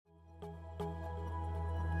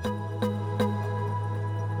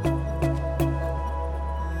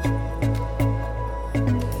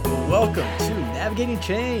Navigating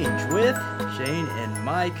Change with Shane and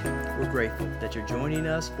Mike. We're grateful that you're joining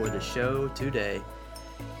us for the show today.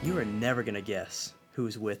 You are never going to guess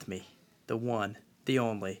who's with me. The one, the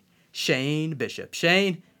only, Shane Bishop.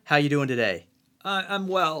 Shane, how you doing today? I'm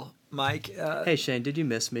well, Mike. Hey, Shane, did you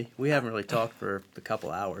miss me? We haven't really talked for a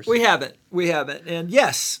couple hours. We haven't. And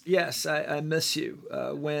yes, I miss you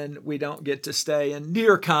when we don't get to stay in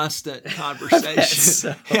near constant conversation.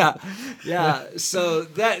 So. Yeah. So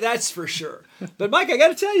that's for sure. But Mike, I got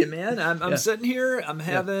to tell you, man, I'm sitting here. I'm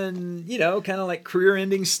having, kind of like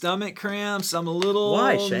career-ending stomach cramps. I'm a little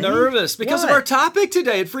nervous because of our topic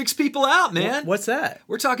today. It freaks people out, man. What's that?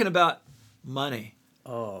 We're talking about money.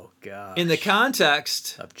 Oh, gosh. In the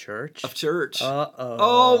context of church? Uh-oh.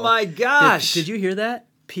 Oh, my gosh. Did you hear that?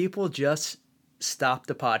 People just stopped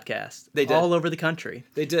the podcast. They did. All over the country.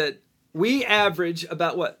 They did. We average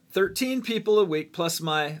about, 13 people a week plus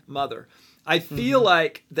my mother. I feel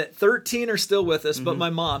like that 13 are still with us, but my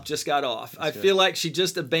mom just got off. I feel like she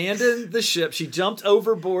just abandoned the ship. She jumped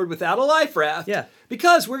overboard without a life raft. Yeah.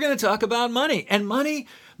 Because we're going to talk about money. And money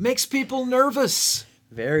makes people nervous.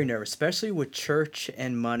 Very nervous, especially with church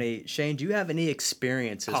and money. Shane, do you have any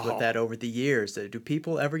experiences with that over the years? Do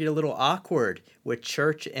people ever get a little awkward with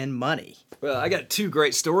church and money? Well, I got two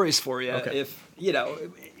great stories for you. Okay. If,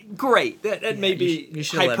 great. That may be you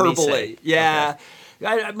should let me hyperbole. say. Yeah. Okay.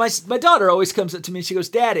 My daughter always comes up to me and she goes,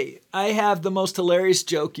 "Daddy, I have the most hilarious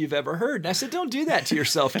joke you've ever heard." And I said, "Don't do that to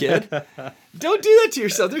yourself, kid. Don't do that to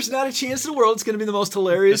yourself. There's not a chance in the world it's going to be the most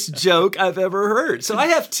hilarious joke I've ever heard." So I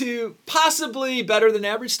have two possibly better than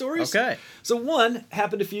average stories. Okay. So one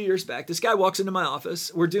happened a few years back. This guy walks into my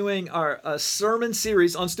office. We're doing our sermon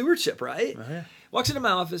series on stewardship, right? Oh, yeah. Walks into my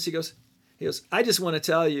office. He goes, "I just want to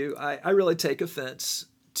tell you, I really take offense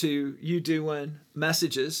to you doing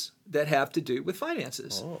messages that have to do with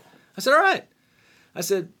finances." Oh. I said, "All right." I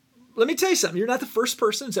said, "Let me tell you something. You're not the first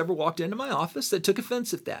person who's ever walked into my office that took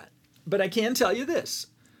offense at that. But I can tell you this.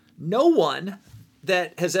 No one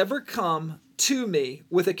that has ever come to me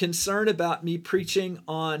with a concern about me preaching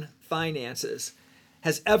on finances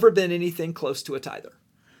has ever been anything close to a tither.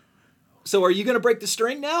 So are you going to break the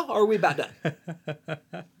string now, or are we about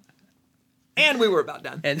done?" And we were about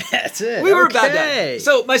done. And that's it. We were about done.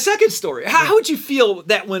 So my second story, how would you feel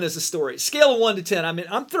that went as a story? Scale of 1 to 10. I mean,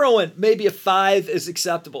 I'm throwing maybe a 5 is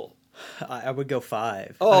acceptable. I would go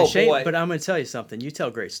 5. Oh, Shane, boy. But I'm going to tell you something. You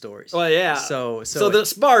tell great stories. Well, yeah. So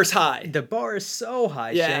the bar's high. The bar is so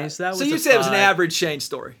high, Yeah. Shane. So you said it was an average Shane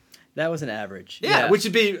story. That was an average. Yeah, which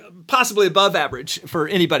would be possibly above average for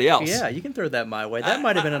anybody else. Yeah, you can throw that my way. That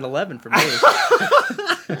might have been an 11 for me.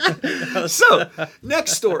 So,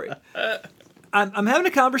 next story. I'm having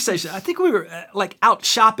a conversation. I think we were out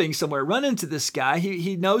shopping somewhere, run into this guy.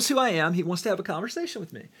 He knows who I am. He wants to have a conversation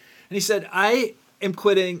with me. And he said, "I am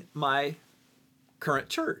quitting my current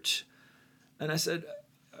church." And I said,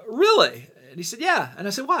 "Really?" And he said, "Yeah." And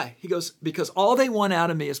I said, "Why?" He goes, "Because all they want out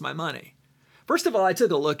of me is my money." First of all, I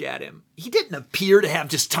took a look at him. He didn't appear to have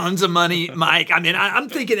just tons of money, Mike. I mean, I'm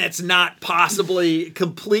thinking that's not possibly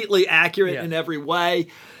completely accurate in every way.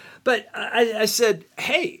 But I said,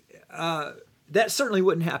 "Hey, that certainly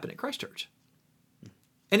wouldn't happen at Christ Church."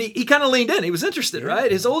 And he kind of leaned in. He was interested, right?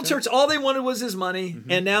 His old church, all they wanted was his money.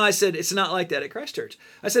 And now I said, it's not like that at Christ Church.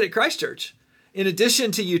 I said, at Christ Church, in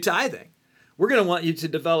addition to you tithing, we're going to want you to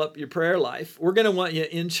develop your prayer life. We're going to want you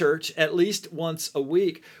in church at least once a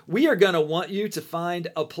week. We are going to want you to find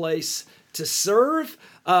a place to serve.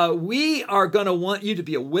 We are going to want you to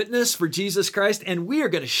be a witness for Jesus Christ, and we are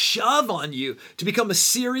going to shove on you to become a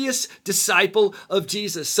serious disciple of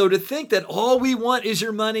Jesus. So to think that all we want is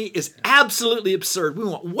your money is absolutely absurd. We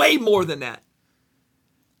want way more than that.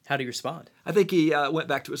 How do you respond? I think he went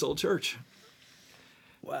back to his old church.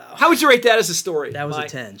 Wow. How would you rate that as a story? That was Mike? a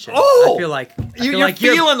 10. Shane. Oh! I feel like you're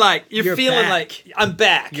feeling back. like I'm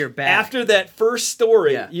back. You're back. After that first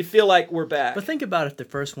story, you feel like we're back. But think about if the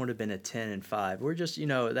first one had been a 10 and 5. We're just,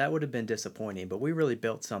 that would have been disappointing, but we really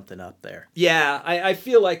built something up there. Yeah, I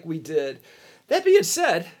feel like we did. That being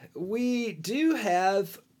said, we do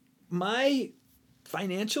have my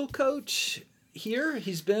financial coach here.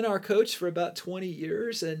 He's been our coach for about 20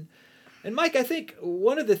 years. And Mike, I think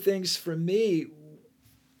one of the things for me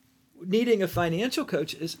needing a financial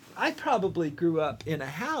coach is I probably grew up in a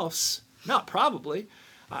house, not probably,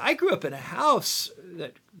 I grew up in a house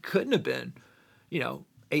that couldn't have been,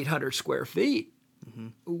 800 square feet. Mm-hmm.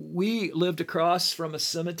 We lived across from a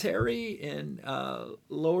cemetery in a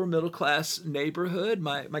lower middle class neighborhood.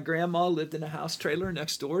 My grandma lived in a house trailer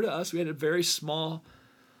next door to us. We had a very small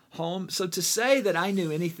home. So to say that I knew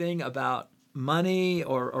anything about money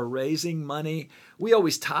or raising money, we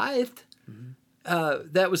always tithed. Mm-hmm.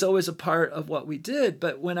 that was always a part of what we did.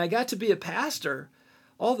 But when I got to be a pastor,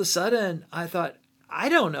 all of a sudden I thought, I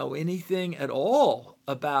don't know anything at all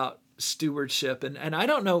about stewardship. And I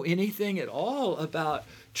don't know anything at all about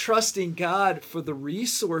trusting God for the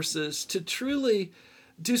resources to truly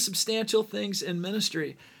do substantial things in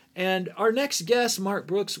ministry. And our next guest, Mark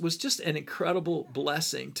Brooks, was just an incredible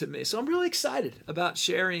blessing to me. So I'm really excited about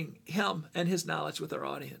sharing him and his knowledge with our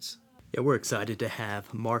audience. Yeah, we're excited to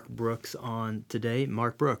have Mark Brooks on today.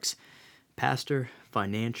 Mark Brooks, pastor,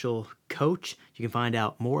 financial coach. You can find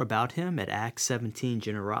out more about him at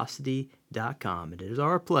acts17generosity.com. And it is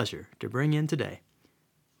our pleasure to bring in today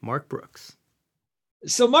Mark Brooks.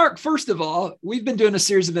 So, Mark, first of all, we've been doing a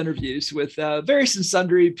series of interviews with various and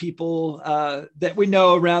sundry people that we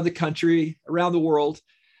know around the country, around the world.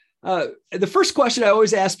 The first question I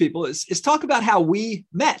always ask people is talk about how we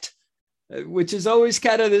met, which is always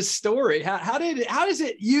kind of this story. How does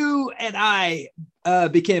it you and I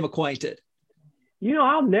became acquainted?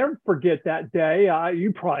 I'll never forget that day.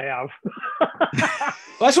 You probably have.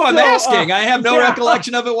 Well, that's what I'm asking. I have no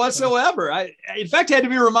recollection of it whatsoever. I, in fact, had to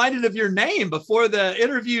be reminded of your name before the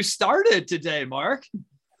interview started today, Mark.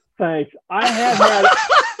 Thanks. I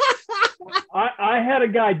had a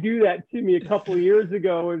guy do that to me a couple of years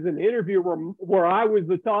ago. It was an interview where I was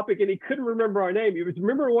the topic and he couldn't remember our name. He was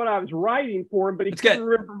remembering what I was writing for him, but he couldn't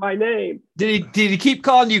remember my name. Did he keep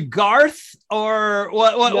calling you Garth or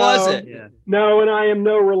what was it? Yeah. No, and I am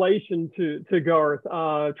no relation to Garth,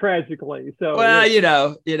 tragically. So well,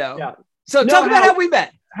 Yeah. So talk about how we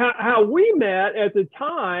met. How we met at the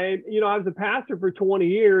time, I was a pastor for 20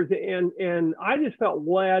 years and I just felt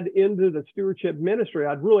led into the stewardship ministry.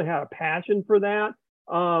 I'd really had a passion for that.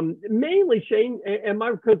 Mainly Shane and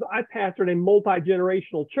because I pastored a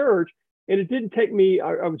multi-generational church and it didn't take me,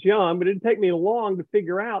 I was young, but it didn't take me long to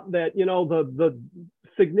figure out that, the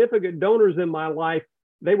significant donors in my life,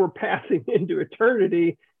 they were passing into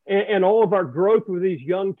eternity. And all of our growth with these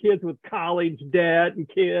young kids with college debt and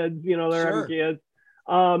kids, they're having kids.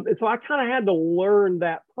 And so I kind of had to learn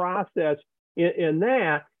that process in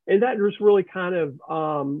that. And that just really kind of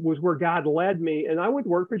was where God led me. And I went to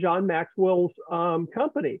work for John Maxwell's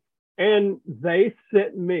company. And they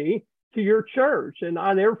sent me to your church. And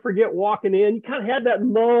I never forget walking in. You kind of had that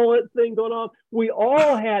mullet thing going on. We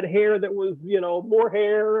all had hair that was, more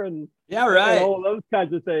hair and, right. and all those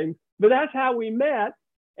kinds of things. But that's how we met.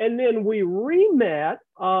 And then we re-met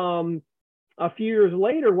a few years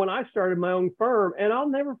later when I started my own firm. And I'll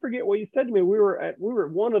never forget what you said to me. We were at we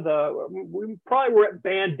probably were at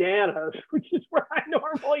Bandanas, which is where I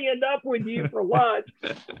normally end up with you for lunch.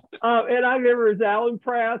 And I remember it was Alan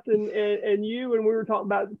Press and you, and we were talking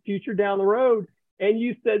about the future down the road. And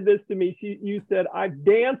you said this to me. You said, I've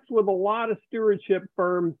danced with a lot of stewardship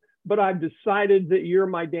firms, but I've decided that you're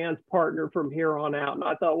my dance partner from here on out. And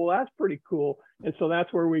I thought, well, that's pretty cool. And so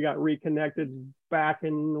that's where we got reconnected back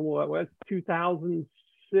in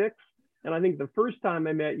 2006. And I think the first time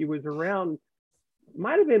I met you was around,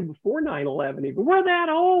 might have been before 9/11 even. We're that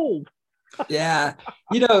old. Yeah.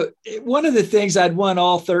 One of the things I'd want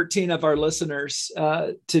all 13 of our listeners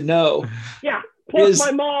to know. Yeah. Plus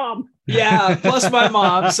my mom. Yeah. Plus my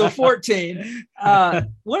mom. So 14.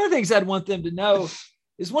 One of the things I'd want them to know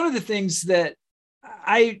is one of the things that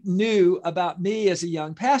I knew about me as a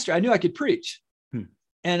young pastor. I knew I could preach.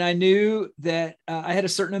 And I knew that I had a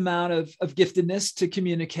certain amount of giftedness to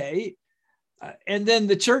communicate. And then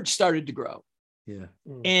the church started to grow. Yeah.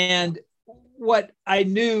 And what I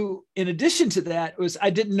knew in addition to that was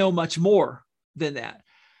I didn't know much more than that.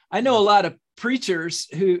 I know a lot of preachers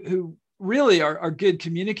who really are good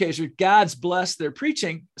communicators. God's blessed their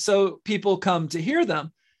preaching, so people come to hear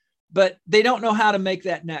them, but they don't know how to make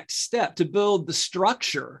that next step to build the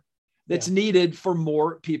structure that's needed for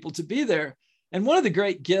more people to be there. And one of the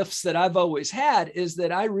great gifts that I've always had is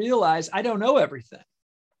that I realized I don't know everything.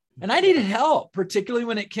 And I needed help, particularly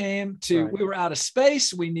when it came to, we were out of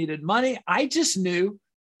space, we needed money. I just knew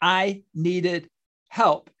I needed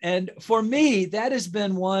help. And for me, that has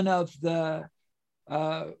been one of the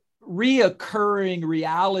reoccurring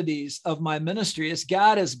realities of my ministry. As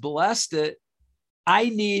God has blessed it, I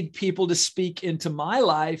need people to speak into my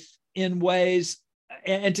life in ways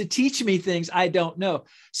and to teach me things I don't know.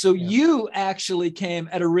 So you actually came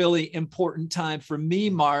at a really important time for me,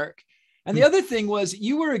 Mark. And the other thing was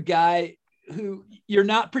you were a guy who you're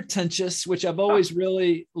not pretentious, which I've always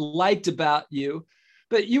really liked about you,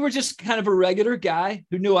 but you were just kind of a regular guy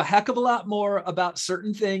who knew a heck of a lot more about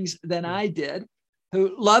certain things than I did,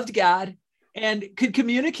 who loved God and could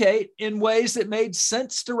communicate in ways that made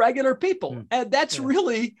sense to regular people. And that's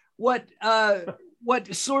really what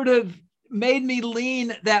sort of made me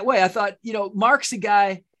lean that way. I thought, Mark's a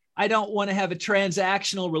guy, I don't want to have a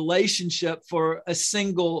transactional relationship for a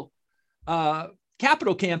single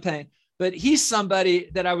capital campaign, but he's somebody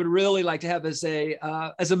that I would really like to have as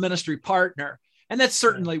a ministry partner. And that's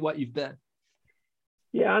certainly what you've been.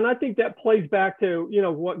 Yeah. And I think that plays back to,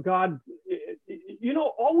 what God,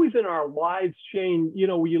 always in our lives, Shane,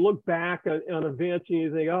 when you look back on events and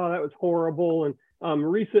you think, oh, that was horrible.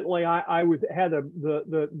 And recently I had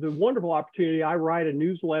the wonderful opportunity. I write a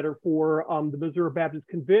newsletter for the Missouri Baptist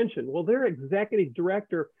Convention. Well, their executive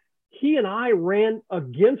director, he and I ran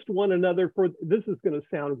against one another for, this is going to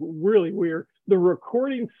sound really weird, the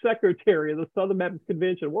recording secretary of the Southern Baptist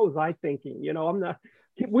Convention. What was I thinking?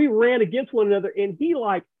 We ran against one another, and he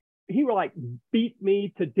beat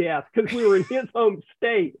me to death because we were in his home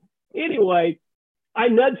state. Anyway, I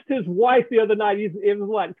nudged his wife the other night. It was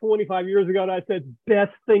like 25 years ago. And I said,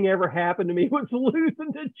 best thing ever happened to me was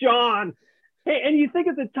losing to John. Hey, and you think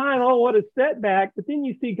at the time, oh, what a setback. But then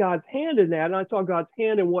you see God's hand in that. And I saw God's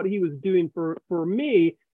hand in what he was doing for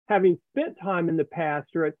me, having spent time in the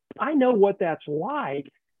pastorate. I know what that's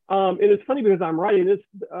like. And it's funny because I'm writing this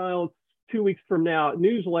 2 weeks from now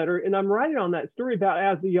newsletter, and I'm writing on that story about,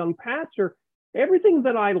 as a young pastor, everything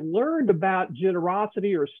that I learned about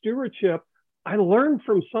generosity or stewardship, I learned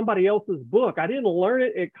from somebody else's book. I didn't learn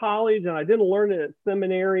it at college, and I didn't learn it at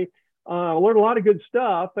seminary. I learned a lot of good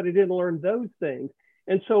stuff, but I didn't learn those things.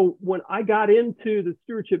 And so when I got into the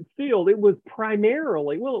stewardship field, it was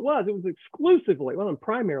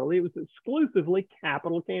exclusively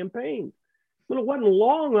capital campaigns. But it wasn't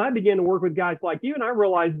long when I began to work with guys like you, and I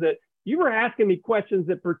realized that you were asking me questions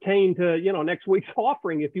that pertain to, next week's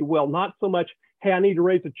offering, if you will, not so much, hey, I need to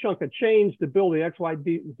raise a chunk of change to build the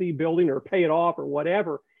XYZ building or pay it off or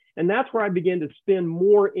whatever. And that's where I began to spend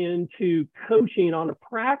more into coaching on a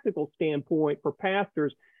practical standpoint for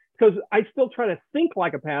pastors, because I still try to think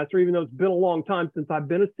like a pastor, even though it's been a long time since I've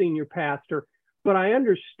been a senior pastor. But I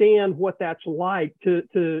understand what that's like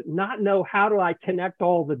to not know how do I connect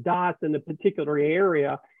all the dots in a particular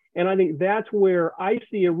area. And I think that's where I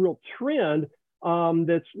see a real trend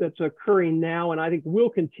that's occurring now, and I think will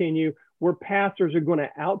continue, where pastors are going to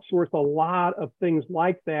outsource a lot of things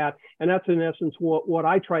like that. And that's in essence what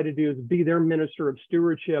I try to do, is be their minister of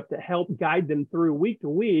stewardship to help guide them through week to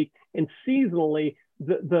week and seasonally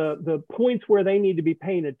the points where they need to be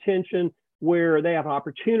paying attention, where they have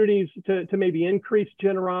opportunities to maybe increase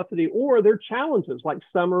generosity, or their challenges like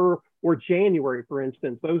summer or January, for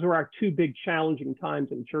instance. Those are our two big challenging times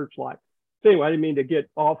in church life. So anyway, I didn't mean to get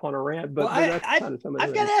off on a rant, but that's kind of some of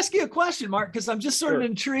I've got to ask you a question, Mark, because I'm just sort of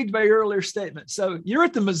intrigued by your earlier statement. So you're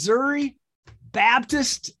at the Missouri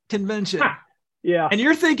Baptist Convention. Yeah. And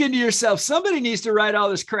you're thinking to yourself, somebody needs to write all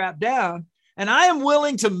this crap down. And I am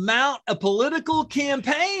willing to mount a political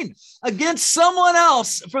campaign against someone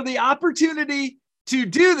else for the opportunity to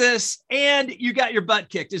do this. And you got your butt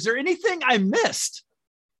kicked. Is there anything I missed?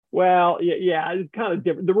 Well, yeah, it's kind of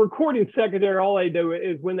different. The recording secretary, all they do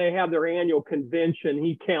is when they have their annual convention,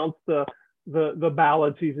 he counts the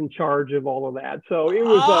ballots. He's in charge of all of that. So it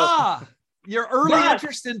was your early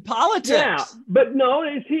interest in politics. Yeah, but no,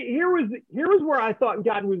 here was where I thought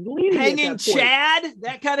God was leading. Hanging Chad,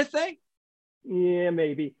 that kind of thing. Yeah,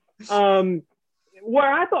 maybe.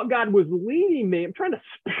 Where I thought God was leading me, I'm trying to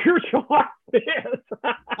spiritualize this.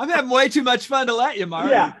 I'm having way too much fun to let you,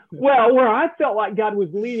 Mark. Yeah. Well, where I felt like God was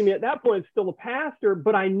leading me at that point, still a pastor,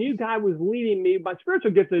 but I knew God was leading me. My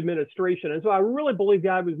spiritual gift is administration. And so I really believe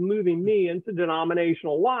God was moving me into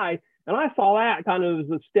denominational life. And I saw that kind of as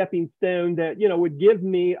a stepping stone that, would give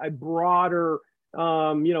me a broader,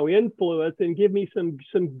 influence and give me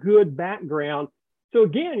some good background. So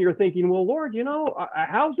again, you're thinking, well, Lord,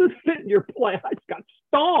 how's this fit in your plan? I just got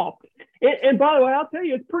stomped. And by the way, I'll tell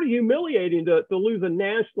you, it's pretty humiliating to lose a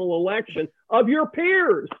national election of your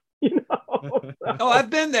peers. Oh, I've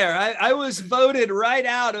been there. I was voted right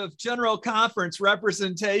out of General Conference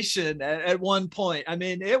representation at one point. I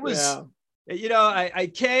mean, it was, I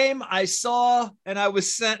came, I saw, and I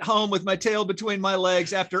was sent home with my tail between my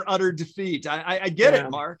legs after utter defeat. I get it,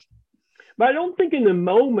 Mark. But I don't think in the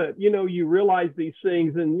moment, you realize these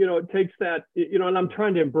things, and, it takes that, and I'm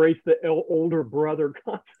trying to embrace the older brother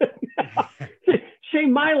concept now.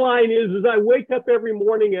 Shane, my line is I wake up every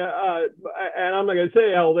morning, and I'm not going to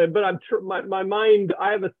say elder, but my mind,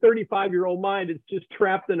 I have a 35-year-old mind. It's just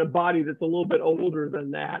trapped in a body that's a little bit older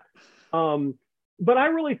than that. But I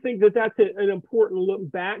really think that that's an important look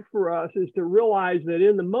back for us, is to realize that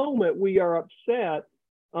in the moment we are upset,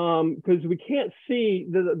 because we can't see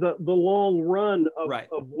the long run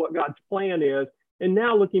of what God's plan is. And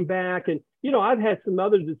now looking back, and I've had some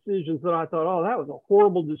other decisions that I thought, oh, that was a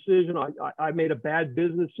horrible decision. I made a bad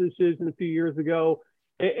business decision a few years ago.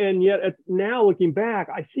 And yet now looking back,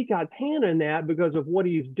 I see God's hand in that because of what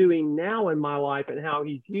he's doing now in my life and how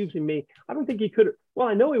he's using me. I don't think he could. Well,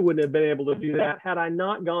 I know he wouldn't have been able to do that had I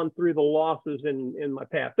not gone through the losses in my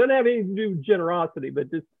past. Doesn't have anything to do with generosity,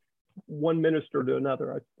 but just one minister to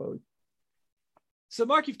another, I suppose. So,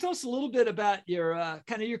 Mark, you've told us a little bit about your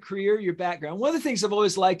kind of your career, your background. One of the things I've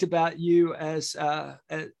always liked about you as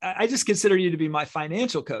I just consider you to be my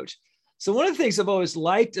financial coach. So one of the things I've always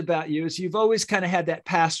liked about you is you've always kind of had that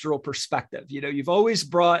pastoral perspective. You've always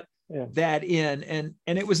brought that in, and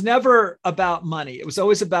it was never about money. It was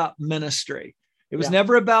always about ministry. It was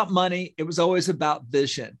never about money. It was always about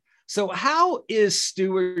vision. So how is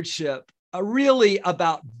stewardship really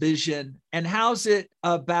about vision, and how's it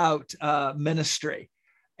about ministry?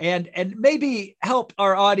 And maybe help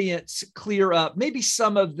our audience clear up maybe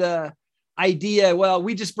some of the idea, well,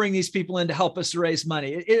 we just bring these people in to help us raise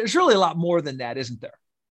money. It's really a lot more than that, isn't there?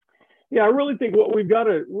 Yeah, I really think what we've got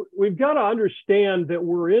to understand that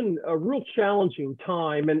we're in a real challenging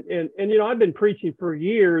time, and I've been preaching for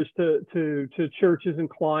years to churches and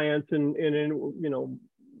clients and in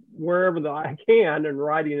wherever that I can, and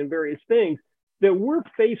writing and various things, that we're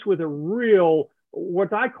faced with a real,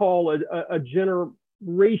 what I call a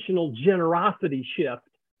generational generosity shift.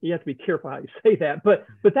 You have to be careful how you say that, but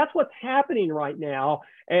that's what's happening right now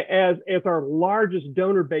as our largest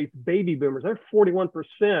donor base, baby boomers. They're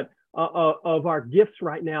 41% of our gifts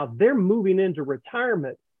right now. They're moving into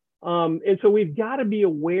retirement. And so we've got to be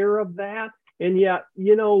aware of that. And yet,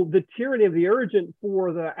 the tyranny of the urgent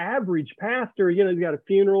for the average pastor, he's got a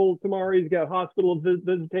funeral tomorrow, he's got hospital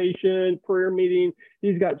visitation, prayer meeting,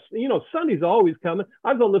 he's got, Sunday's always coming.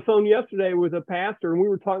 I was on the phone yesterday with a pastor and we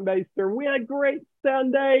were talking about Easter, and we had a great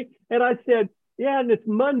Sunday. And I said, yeah, and it's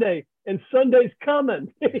Monday and Sunday's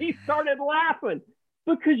coming. He started laughing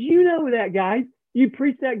because that, guys. You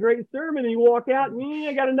preach that great sermon and you walk out and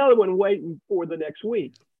you got another one waiting for the next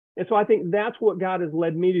week. And so I think that's what God has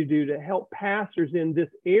led me to do, to help pastors in this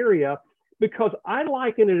area, because I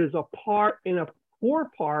liken it as a core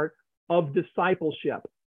part of discipleship.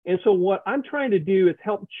 And so what I'm trying to do is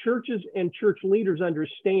help churches and church leaders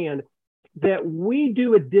understand that we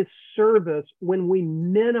do a disservice when we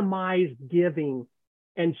minimize giving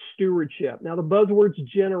and stewardship. Now, the buzzword's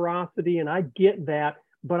generosity, and I get that,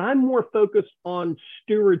 but I'm more focused on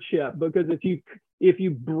stewardship, because if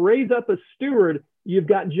you raise up a steward, you've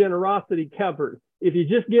got generosity covered. If you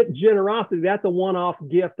just get generosity, that's a one-off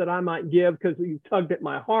gift that I might give because you tugged at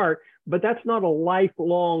my heart, but that's not a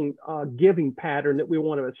lifelong giving pattern that we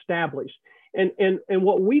want to establish. And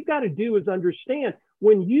what we've got to do is understand,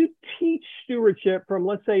 when you teach stewardship from,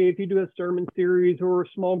 let's say, if you do a sermon series or a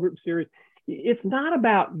small group series, it's not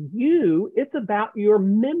about you, it's about your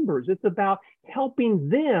members. It's about helping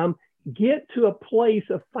them get to a place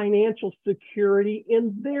of financial security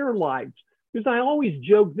in their lives. Because I always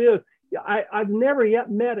joke this, I've never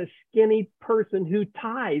yet met a skinny person who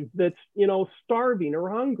tithes that's, starving or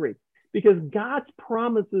hungry, because God's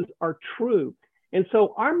promises are true. And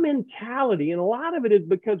so our mentality, and a lot of it is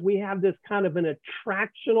because we have this kind of an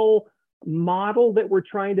attractional model that we're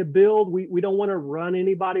trying to build. We don't want to run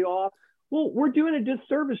anybody off. Well, we're doing a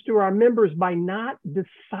disservice to our members by not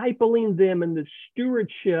discipling them in the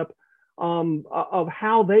stewardship of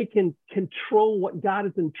how they can control what God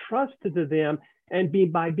has entrusted to them, and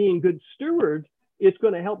by being good stewards, it's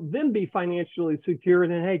going to help them be financially secure.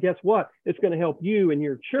 And then, hey, guess what? It's going to help you and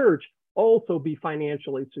your church also be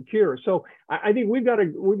financially secure. So I think we've got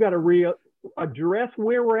to address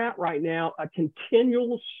where we're at right now, a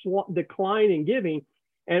continual decline in giving.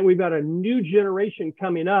 And we've got a new generation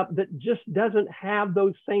coming up that just doesn't have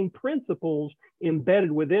those same principles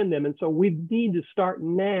embedded within them. And so we need to start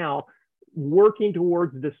now working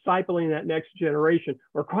towards discipling that next generation,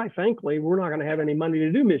 or quite frankly, we're not going to have any money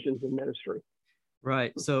to do missions and ministry.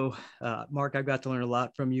 Right. So, Mark, I've got to learn a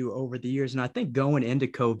lot from you over the years. And I think going into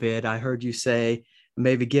COVID, I heard you say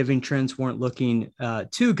maybe giving trends weren't looking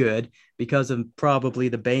too good because of probably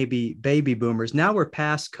the baby boomers. Now we're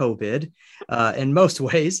past COVID in most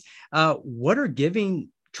ways. What are giving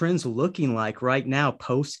trends looking like right now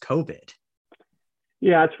post-COVID?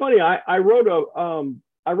 Yeah, it's funny. I wrote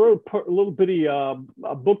a little bitty a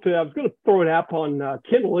book today. I was going to throw it up on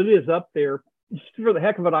Kindle. It is up there. Just for the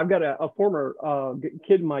heck of it, I've got a former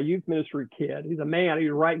kid in my youth ministry kid. He's a man. He's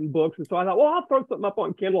writing books. And so I thought, well, I'll throw something up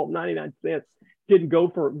on Kindle at 99 cents. Didn't go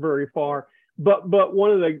for it very far. But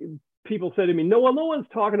one of the people said to me, no one's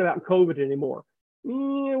talking about COVID anymore.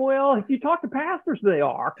 Well, if you talk to pastors, they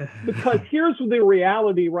are. Because here's the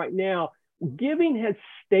reality right now. giving has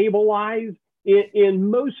stabilized in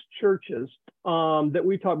most churches that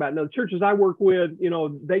we talk about. Now, the churches I work with,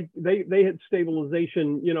 they hit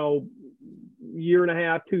stabilization, year and a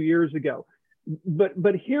half, 2 years ago.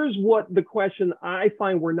 But here's what the question I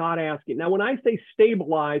find we're not asking. Now, when I say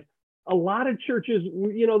stabilize, a lot of churches,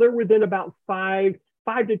 they're within about 5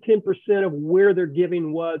 to 10% of where their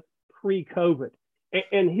giving was pre-COVID.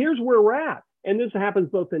 And here's where we're at. And this happens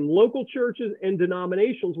both in local churches and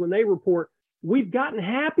denominations when they report, we've gotten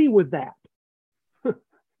happy with that.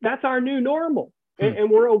 That's our new normal. And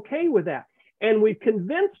we're okay with that. And we've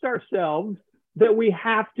convinced ourselves that we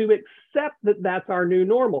have to accept that that's our new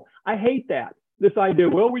normal. I hate that. This idea,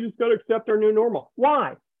 well, we just got to accept our new normal.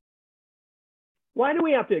 Why? Why do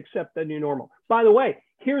we have to accept the new normal? By the way,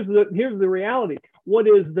 here's the reality. What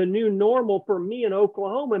is the new normal for me in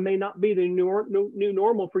Oklahoma may not be the new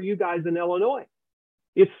normal for you guys in Illinois.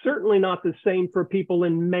 It's certainly not the same for people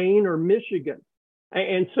in Maine or Michigan.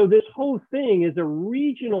 And so this whole thing is a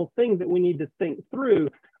regional thing that we need to think through.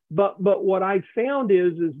 But what I found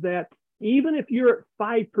is that even if you're at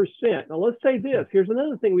 5%, now let's say this, here's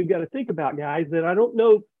another thing we've got to think about, guys, that I don't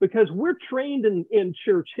know, because we're trained in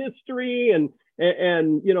church history and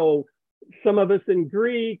some of us in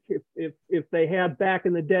Greek. If they had back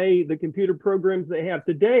in the day the computer programs they have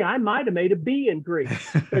today, I might have made a B in Greek.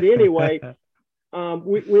 But anyway,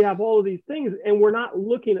 we have all of these things, and we're not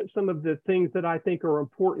looking at some of the things that I think are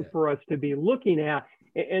important for us to be looking at.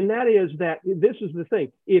 And that is that this is the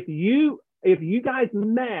thing. If you guys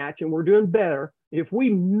match, and we're doing better, if we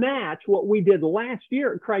match what we did last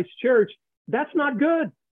year at Christ Church, that's not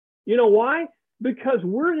good. You know why? Because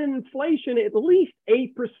we're in inflation at least 8%.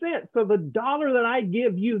 So the dollar that I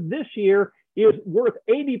give you this year is worth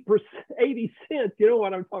 80 cents. You know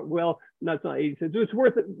what I'm talking? Well, that's not 80 cents. It's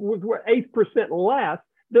worth 8% less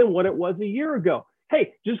than what it was a year ago.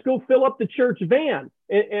 Hey, just go fill up the church van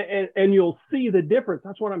and you'll see the difference.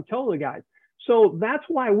 That's what I'm telling the guys. So that's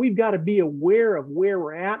why we've got to be aware of where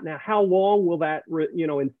we're at. Now, how long will that,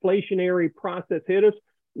 inflationary process hit us?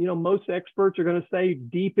 Most experts are going to say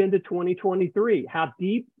deep into 2023. How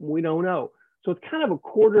deep? We don't know. So it's kind of a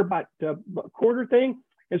quarter thing.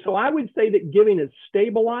 And so I would say that giving is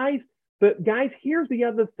stabilized. But guys, here's the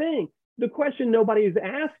other thing. The question nobody is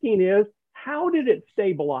asking is, how did it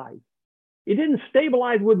stabilize? It didn't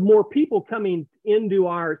stabilize with more people coming into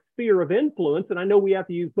our sphere of influence. And I know we have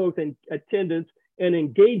to use both in attendance and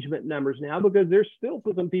engagement numbers now, because there's still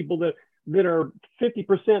some people that are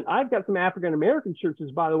 50%. I've got some African-American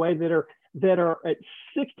churches, by the way, that are at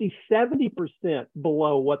 60, 70%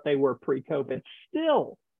 below what they were pre-COVID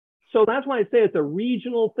still. So that's why I say it's a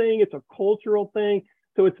regional thing. It's a cultural thing.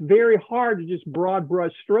 So it's very hard to just broad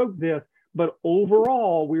brush stroke this. But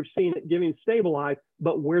overall, we're seeing it giving stabilize.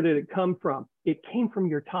 But where did it come from? It came from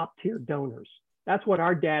your top tier donors. That's what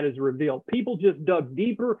our data has revealed. People just dug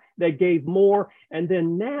deeper. They gave more. And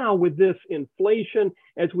then now with this inflation,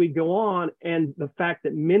 as we go on, and the fact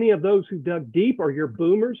that many of those who dug deep are your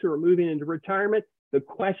boomers who are moving into retirement, the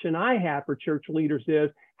question I have for church leaders is,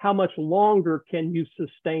 how much longer can you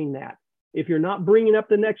sustain that? If you're not bringing up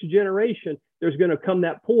the next generation, there's going to come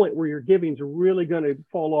that point where your giving's really going to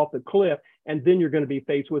fall off the cliff, and then you're going to be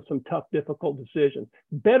faced with some tough, difficult decisions.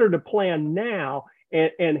 Better to plan now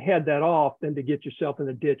and head that off than to get yourself in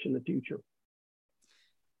a ditch in the future.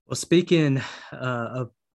 Well, speaking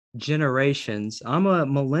of generations, I'm a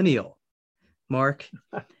millennial, Mark.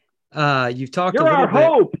 You've talked You're a little our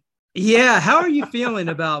hope. Yeah. How are you feeling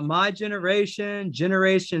about my generation,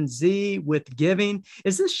 Generation Z, with giving?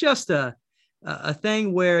 Is this just a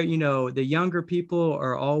thing where, the younger people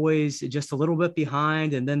are always just a little bit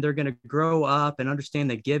behind, and then they're going to grow up and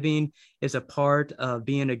understand that giving is a part of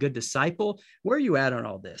being a good disciple? Where are you at on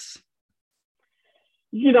all this?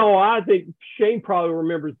 I think Shane probably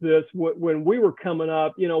remembers this. When we were coming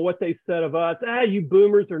up, what they said of us, you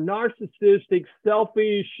boomers are narcissistic,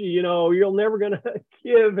 selfish, you're never going to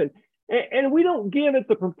give. And we don't give at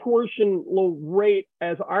the proportional rate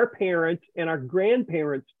as our parents and our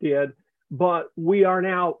grandparents did, but we are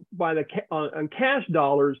now, on cash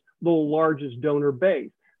dollars, the largest donor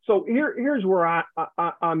base. So here's where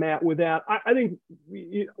I'm at with that. I think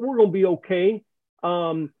we're going to be okay.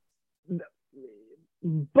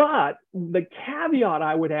 But the caveat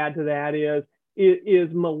I would add to that is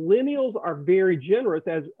millennials are very generous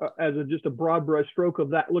as just a broad brush stroke of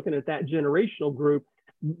that, looking at that generational group.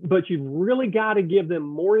 But you've really got to give them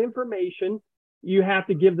more information. You have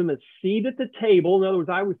to give them a seat at the table. In other words,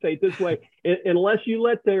 I would say it this way: unless you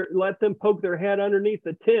let them poke their head underneath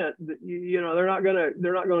the tent, they're not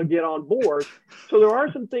gonna get on board. So there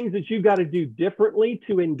are some things that you've got to do differently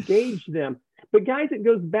to engage them. But guys, it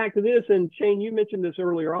goes back to this, and Shane, you mentioned this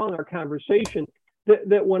earlier on in our conversation,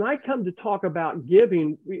 that when I come to talk about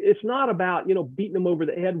giving, it's not about, beating them over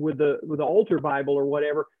the head with the altar Bible or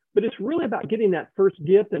whatever, but it's really about getting that first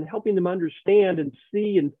gift and helping them understand and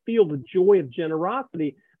see and feel the joy of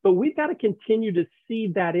generosity. But we've got to continue to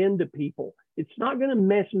seed that into people. It's not going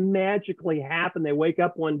to magically happen. They wake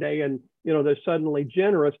up one day and, they're suddenly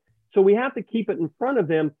generous. So we have to keep it in front of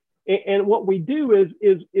them. And what we do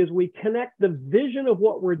is we connect the vision of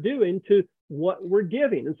what we're doing to what we're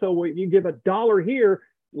giving. And so when you give $1 here,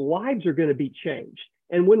 lives are going to be changed.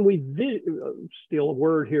 And when we steal a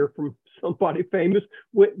word here from somebody famous,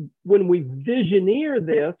 when we visioneer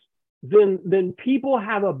this, then people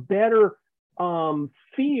have a better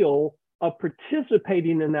feel of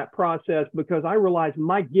participating in that process, because I realize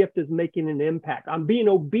my gift is making an impact. I'm being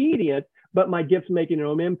obedient, but my gift's making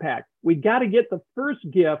an impact. We got to get the first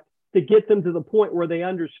gift to get them to the point where they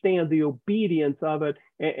understand the obedience of it.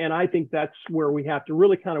 And I think that's where we have to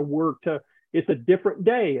really kind of work to. It's a different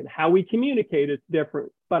day, and how we communicate is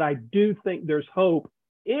different. But I do think there's hope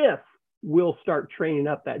if we'll start training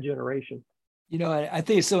up that generation. I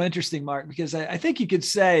think it's so interesting, Mark, because I think you could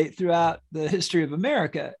say throughout the history of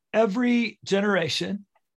America, every generation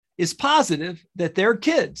is positive that their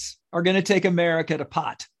kids are going to take America to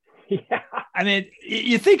pot. Yeah. I mean,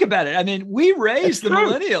 you think about it. I mean, we raised the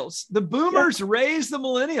millennials. The boomers raised the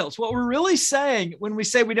millennials. What we're really saying when we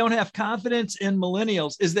say we don't have confidence in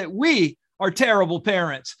millennials is that we are terrible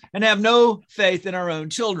parents and have no faith in our own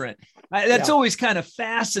children. That's always kind of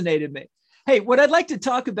fascinated me. Hey, what I'd like to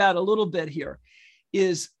talk about a little bit here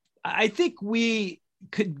is I think we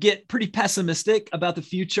could get pretty pessimistic about the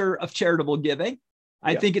future of charitable giving.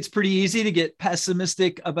 I think it's pretty easy to get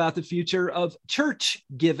pessimistic about the future of church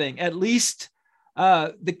giving, at least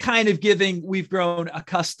the kind of giving we've grown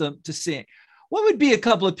accustomed to seeing. What would be a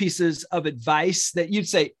couple of pieces of advice that you'd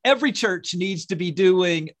say every church needs to be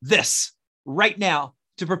doing this right now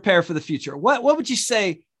to prepare for the future? What would you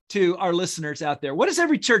say to our listeners out there? What does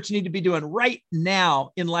every church need to be doing right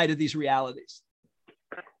now in light of these realities?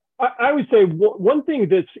 I would say one thing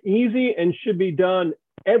that's easy and should be done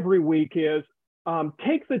every week is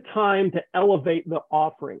take the time to elevate the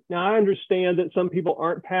offering. Now, I understand that some people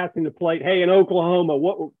aren't passing the plate. Hey, in Oklahoma,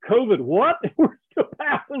 COVID, what? We're still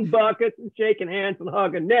passing buckets and shaking hands and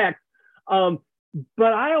hugging necks.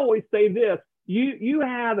 But I always say this, you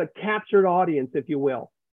have a captured audience, if you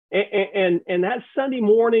will. And that Sunday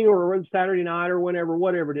morning or Saturday night or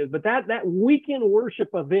whatever it is, but that weekend worship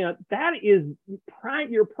event, that is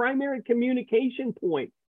your primary communication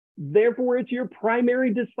point. Therefore, it's your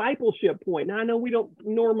primary discipleship point. Now, I know we don't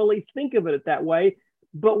normally think of it that way,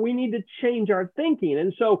 but we need to change our thinking.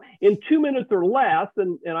 And so in 2 minutes or less,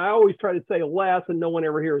 and I always try to say less, and no one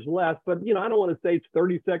ever hears less, but I don't want to say it's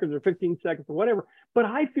 30 seconds or 15 seconds or whatever, but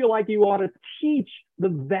I feel like you ought to teach the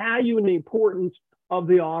value and the importance of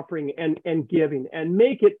the offering and giving, and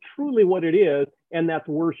make it truly what it is, and that's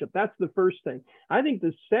worship. That's the first thing. I think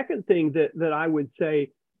the second thing that I would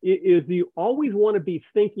say is you always want to be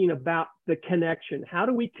thinking about the connection. How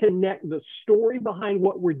do we connect the story behind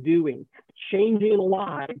what we're doing, changing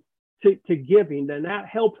lives, to giving? Then that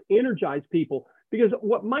helps energize people. Because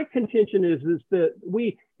what my contention is that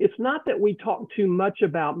it's not that we talk too much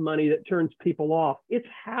about money that turns people off. It's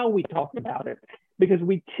how we talk about it. Because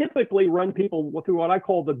we typically run people through what I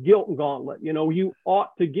call the guilt gauntlet. You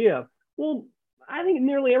ought to give. Well, I think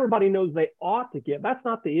nearly everybody knows they ought to give. That's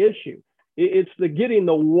not the issue. It's the getting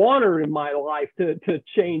the water in my life to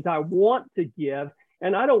change. I want to give,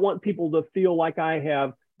 and I don't want people to feel like I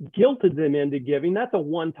have guilted them into giving. That's a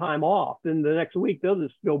one-time off. Then the next week, they'll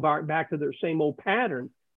just go back to their same old pattern.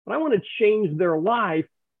 But I want to change their life,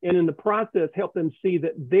 and in the process, help them see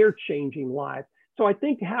that they're changing lives. So I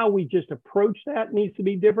think how we just approach that needs to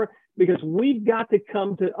be different, because we've got to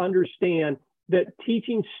come to understand that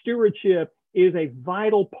teaching stewardship is a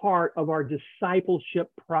vital part of our discipleship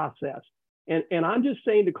process. And I'm just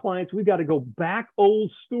saying to clients, we've got to go back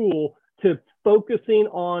old school to focusing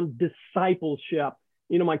on discipleship.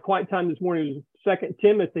 My quiet time this morning was 2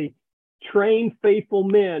 Timothy, train faithful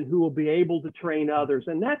men who will be able to train others.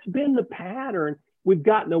 And that's been the pattern. We've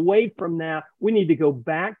gotten away from that. We need to go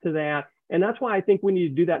back to that. And that's why I think we need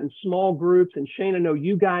to do that in small groups. And Shane, I know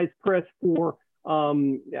you guys press for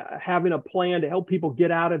having a plan to help people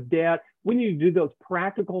get out of debt. We need to do those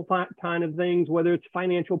practical kind of things, whether it's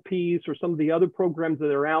financial peace or some of the other programs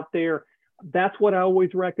that are out there. That's what I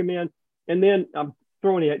always recommend. And then I'm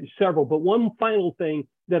throwing at you several, but one final thing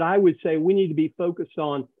that I would say we need to be focused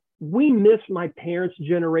on. We miss my parents'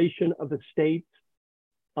 generation of estates.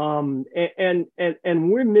 And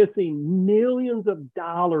we're missing millions of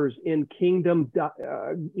dollars in kingdom,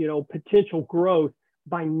 potential growth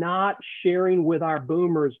by not sharing with our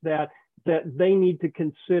boomers that they need to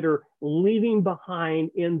consider leaving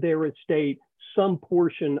behind in their estate some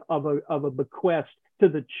portion of a bequest to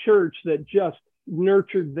the church that just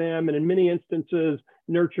nurtured them, and in many instances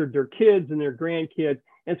nurtured their kids and their grandkids.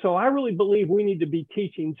 And so I really believe we need to be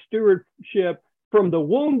teaching stewardship from the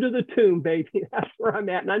womb to the tomb, baby. That's where I'm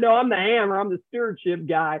at. And I know I'm the hammer, I'm the stewardship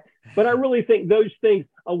guy, but I really think those things,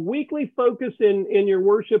 a weekly focus in your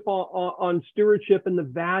worship on stewardship and the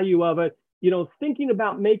value of it, thinking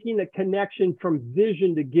about making a connection from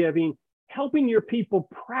vision to giving, helping your people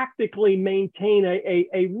practically maintain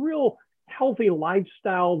a real healthy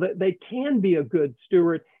lifestyle that they can be a good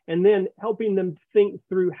steward, and then helping them think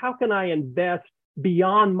through, how can I invest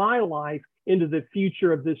beyond my life into the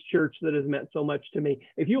future of this church that has meant so much to me?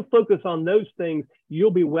 If you'll focus on those things,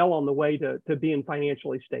 you'll be well on the way to being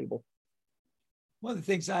financially stable. One of the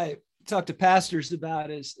things I talk to pastors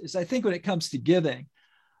about is I think when it comes to giving,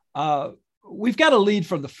 we've got to lead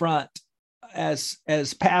from the front as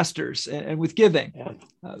pastors and with giving.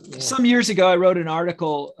 Some years ago, I wrote an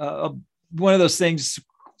article, one of those things,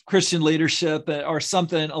 Christian leadership or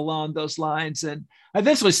something along those lines. And I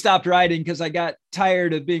eventually stopped writing because I got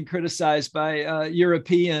tired of being criticized by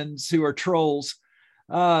Europeans who are trolls.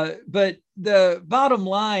 But the bottom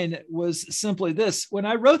line was simply this. When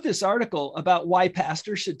I wrote this article about why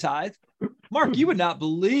pastors should tithe, Mark, you would not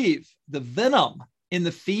believe the venom in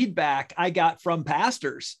the feedback I got from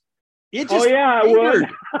pastors. It just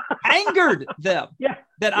angered them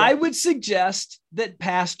that I would suggest that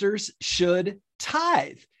pastors should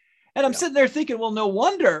tithe. And I'm sitting there thinking, well, no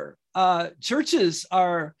wonder churches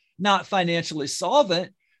are not financially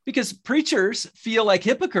solvent, because preachers feel like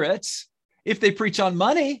hypocrites if they preach on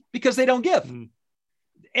money because they don't give.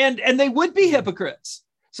 And they would be hypocrites.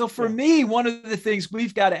 So for me, one of the things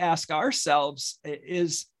we've got to ask ourselves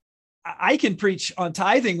is, I can preach on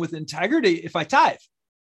tithing with integrity if I tithe.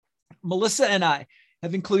 Melissa and I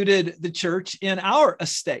have included the church in our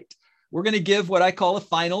estate. We're going to give what I call a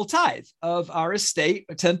final tithe of our estate.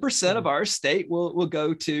 10% of our estate will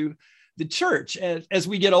go to the church. As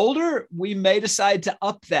we get older, we may decide to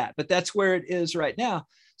up that, but that's where it is right now.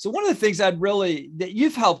 So one of the things that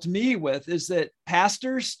you've helped me with is that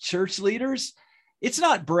pastors, church leaders, it's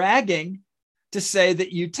not bragging to say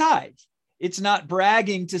that you tithe. It's not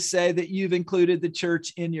bragging to say that you've included the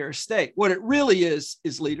church in your estate. What it really is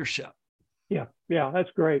leadership. Yeah, that's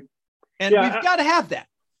great. And we've got to have that.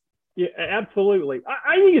 Yeah, absolutely.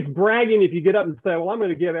 I think it's bragging if you get up and say, well, I'm going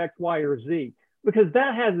to give X, Y, or Z, because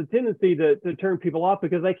that has a tendency to turn people off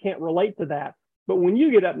because they can't relate to that. But when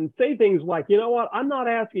you get up and say things like, you know what, I'm not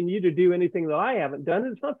asking you to do anything that I haven't done.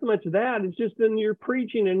 It's not so much that. It's just in your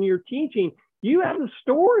preaching and your teaching. You have the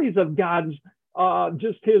stories of God's,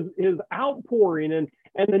 just his outpouring and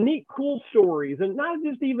the neat, cool stories, and not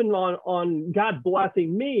just even on God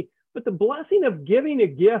blessing me, but the blessing of giving a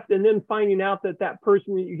gift and then finding out that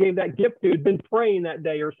person that you gave that gift to had been praying that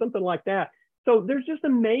day or something like that. So there's just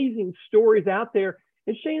amazing stories out there.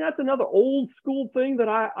 And Shane, that's another old school thing that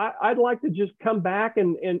I'd like to just come back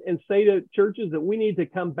and say to churches that we need to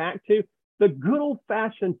come back to. The good old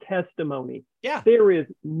fashioned testimony. Yeah. There is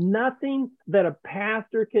nothing that a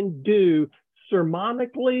pastor can do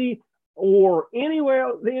sermonically or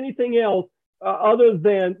anything else other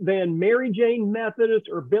than Mary Jane Methodist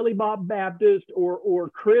or Billy Bob Baptist or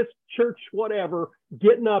Chris Church, whatever,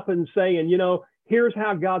 getting up and saying, here's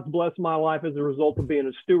how God's blessed my life as a result of being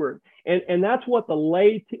a steward. And that's what the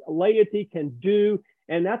laity can do.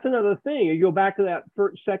 And that's another thing. You go back to that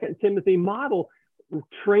 2 Timothy model,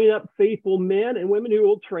 train up faithful men and women who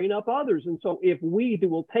will train up others. And so if we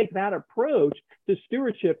will take that approach to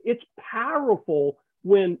stewardship, it's powerful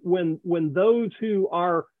when those who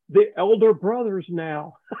are the elder brothers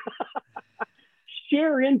now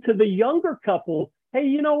share into the younger couples. Hey,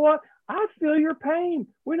 you know what? I feel your pain.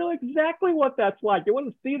 We know exactly what that's like. You want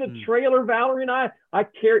to see the trailer Valerie and I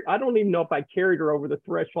don't even know if I carried her over the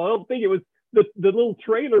threshold. I don't think it was the little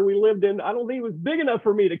trailer we lived in. I don't think it was big enough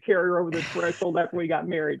for me to carry her over the threshold after we got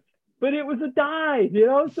married, but it was a dive,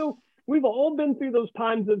 so we've all been through those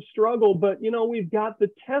times of struggle, but we've got the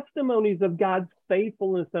testimonies of God's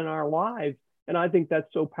faithfulness in our lives. And I think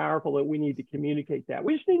that's so powerful that we need to communicate that.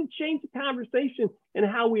 We just need to change the conversation and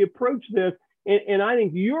how we approach this. And I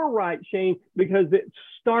think you're right, Shane, because it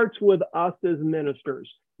starts with us as ministers.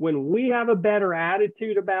 When we have a better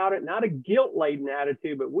attitude about it, not a guilt-laden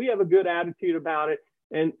attitude, but we have a good attitude about it,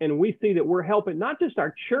 and we see that we're helping not just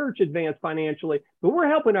our church advance financially, but we're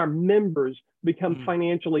helping our members become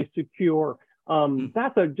financially secure.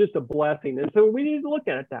 That's just a blessing. And so we need to look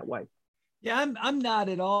at it that way. Yeah, I'm not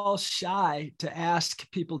at all shy to ask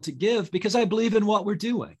people to give because I believe in what we're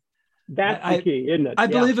doing. That's the key, isn't it? I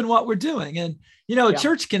believe in what we're doing. And, a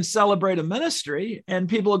church can celebrate a ministry and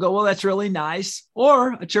people will go, well, that's really nice.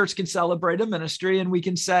 Or a church can celebrate a ministry and we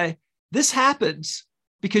can say, this happens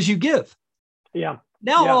because you give. Yeah.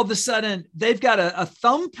 Now, all of a sudden, they've got a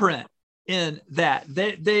thumbprint in that.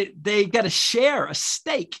 They got to share a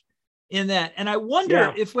stake in that. And I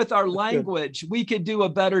wonder if with our language, we could do a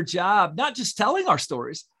better job, not just telling our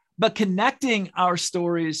stories, but connecting our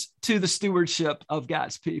stories to the stewardship of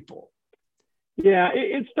God's people. Yeah,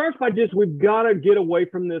 it starts by we've got to get away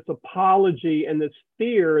from this apology and this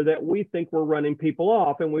fear that we think we're running people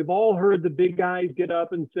off. And we've all heard the big guys get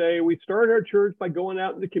up and say, we started our church by going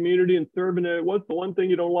out in the community and serving it. What's the one thing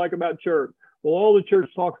you don't like about church? Well, all the church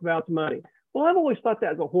talks about is money. Well, I've always thought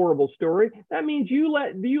that was a horrible story. That means you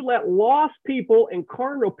let lost people and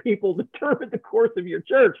carnal people determine the course of your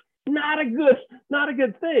church. Not a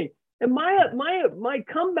good thing. And my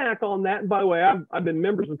comeback on that, and by the way, I've been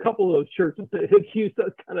members of a couple of those churches that accuse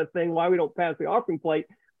that kind of thing, why we don't pass the offering plate.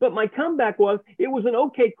 But my comeback was, it was an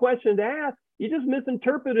okay question to ask. You just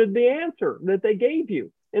misinterpreted the answer that they gave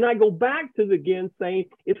you. And I go back to again saying,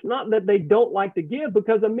 it's not that they don't like to give,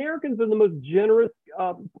 because Americans are the most generous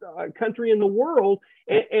country in the world.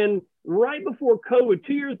 And right before COVID,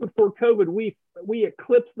 2 years before COVID, we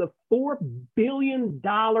eclipsed the $4 billion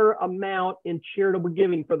amount in charitable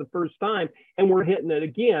giving for the first time. And we're hitting it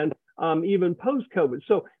again, even post-COVID.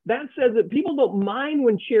 So that says that people don't mind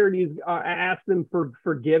when charities ask them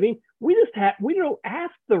for giving. We don't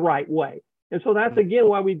ask the right way. And so that's, again,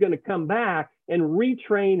 why we're going to come back and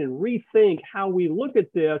retrain and rethink how we look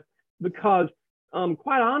at this, because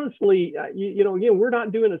quite honestly, again, we're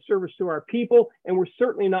not doing a service to our people, and we're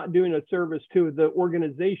certainly not doing a service to the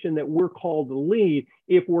organization that we're called to lead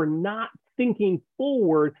if we're not thinking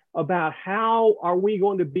forward about how are we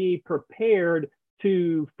going to be prepared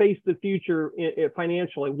to face the future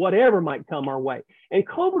financially, whatever might come our way. And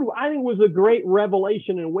COVID, I think, was a great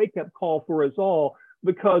revelation and wake-up call for us all,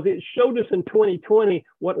 because it showed us in 2020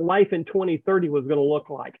 what life in 2030 was going to look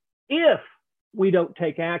like if we don't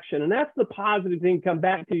take action. And that's the positive thing. Come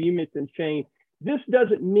back to you mentioned, Shane. This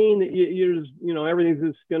doesn't mean that everything's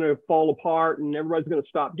just going to fall apart and everybody's going to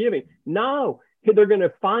stop giving. No, they're going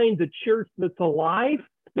to find the church that's alive.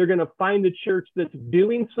 They're going to find the church that's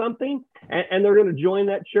doing something, and they're going to join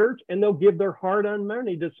that church, and they'll give their hard-earned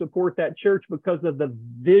money to support that church because of the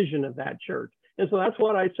vision of that church. And so that's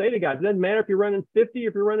what I say to guys. It doesn't matter if you're running 50,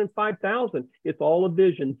 if you're running 5,000. It's all a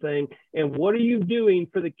vision thing. And what are you doing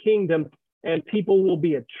for the kingdom? And people will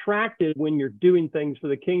be attracted when you're doing things for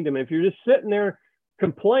the kingdom. If you're just sitting there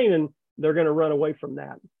complaining, they're going to run away from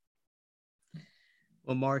that.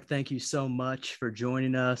 Well, Mark, thank you so much for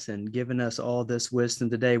joining us and giving us all this wisdom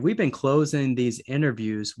today. We've been closing these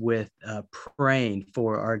interviews with praying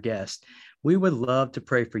for our guests. We would love to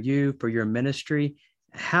pray for you, for your ministry.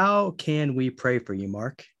 How can we pray for you,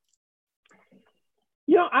 Mark?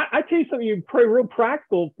 I tell you something, you pray real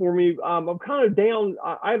practical for me. I'm kind of down.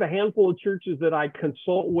 I have a handful of churches that I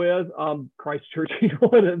consult with. Christ Church is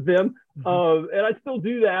one of them. And I still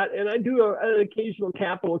do that. And I do an occasional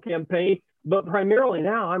capital campaign, but primarily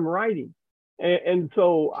now I'm writing. And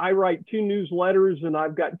so I write 2 newsletters, and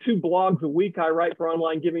I've got 2 blogs a week I write for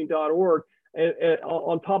onlinegiving.org. And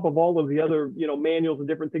on top of all of the other, manuals and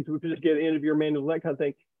different things, we could just get interviewer manuals, that kind of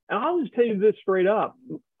thing. And I'll just tell you this straight up.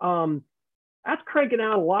 That's cranking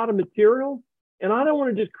out a lot of material. And I don't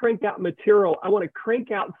want to just crank out material. I want to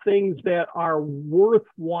crank out things that are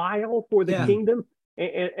worthwhile for the kingdom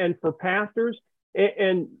and for pastors.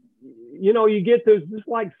 And you get those, just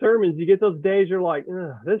like sermons, you get those days you're like,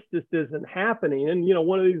 this just isn't happening. And,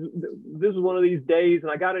 this is one of these days,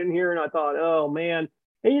 and I got in here and I thought, oh, man.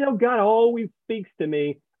 And, God always speaks to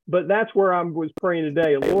me. But that's where I was praying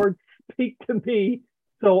today. Lord, speak to me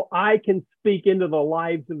so I can speak into the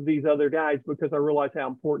lives of these other guys, because I realize how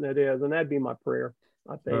important it is. And that'd be my prayer,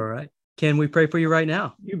 I think. All right. Can we pray for you right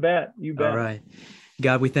now? You bet. You bet. All right.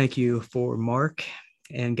 God, we thank you for Mark,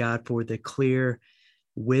 and God, for the clear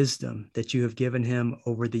wisdom that you have given him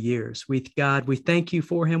over the years. God, we thank you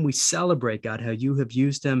for him. We celebrate, God, how you have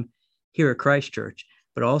used him here at Christ Church,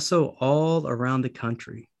 but also all around the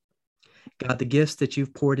country. God, the gifts that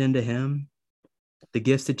you've poured into him, the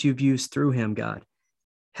gifts that you've used through him, God,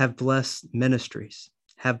 have blessed ministries,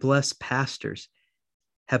 have blessed pastors,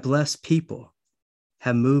 have blessed people,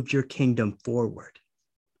 have moved your kingdom forward.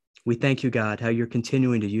 We thank you, God, how you're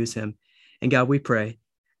continuing to use him. And God, we pray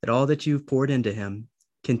that all that you've poured into him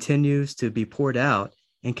continues to be poured out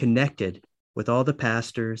and connected with all the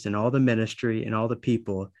pastors and all the ministry and all the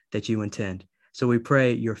people that you intend. So we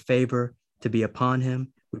pray your favor to be upon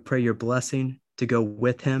him. We pray your blessing to go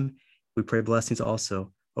with him. We pray blessings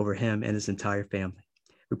also over him and his entire family.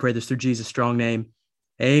 We pray this through Jesus' strong name.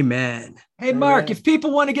 Amen. Hey, Mark, Amen. if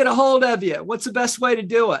people want to get a hold of you, what's the best way to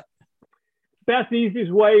do it? Best,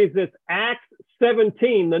 easiest way is this Acts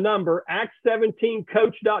 17, the number,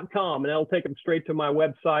 acts17coach.com, and that'll take them straight to my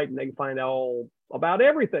website, and they can find out all about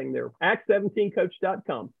everything there.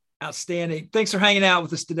 acts17coach.com. Outstanding. Thanks for hanging out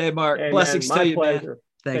with us today, Mark. Hey, Blessings man, to my you, pleasure. man.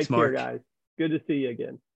 Thanks, Take Mark. care, guys. Good to see you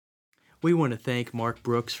again. We want to thank Mark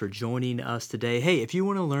Brooks for joining us today. Hey, if you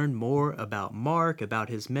want to learn more about Mark, about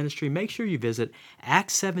his ministry, make sure you visit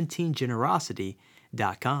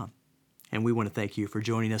acts17generosity.com. And we want to thank you for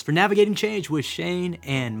joining us for Navigating Change with Shane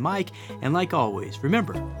and Mike. And like always,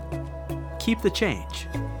 remember, keep the change.